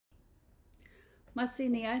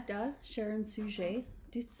Masiniada, Sharon Sujet,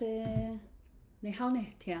 Ditse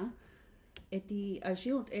Nehaunehtia, et the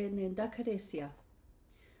Ajilt en Dakaresia.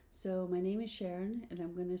 So my name is Sharon, and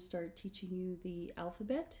I'm going to start teaching you the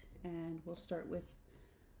alphabet, and we'll start with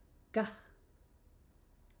Ga,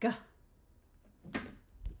 Ga.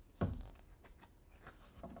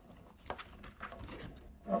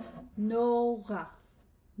 Nora,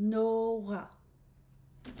 Nora.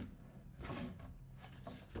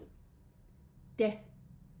 De,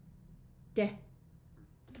 de.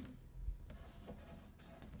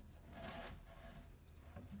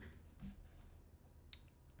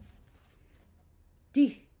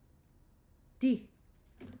 Di, di.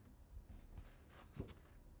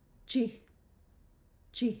 G,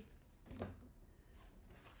 G.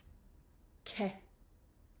 Ke,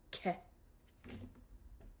 ke.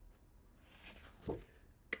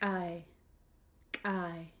 Kai,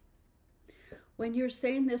 kai. When you're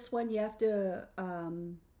saying this one, you have to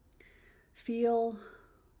feel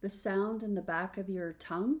the sound in the back of your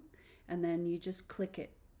tongue, and then you just click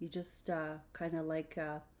it. You just kind of like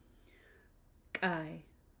kai,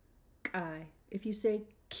 kai. If you say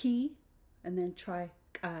ki, and then try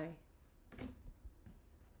kai.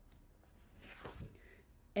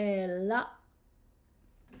 Ella,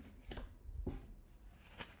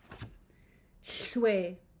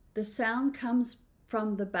 shui. The sound comes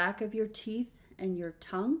from the back of your teeth and your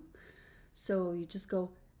tongue. So you just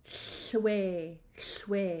go shui,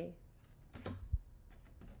 shui.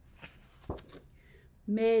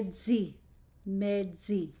 Medzi,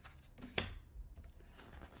 medzi.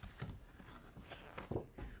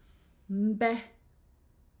 Mbe,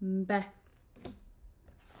 mbe.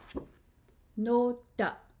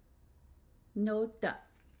 Nota, nota.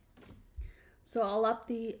 So I'll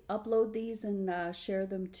upload these and share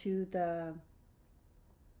them to the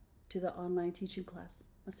online teaching class.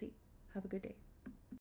 Masi, have a good day.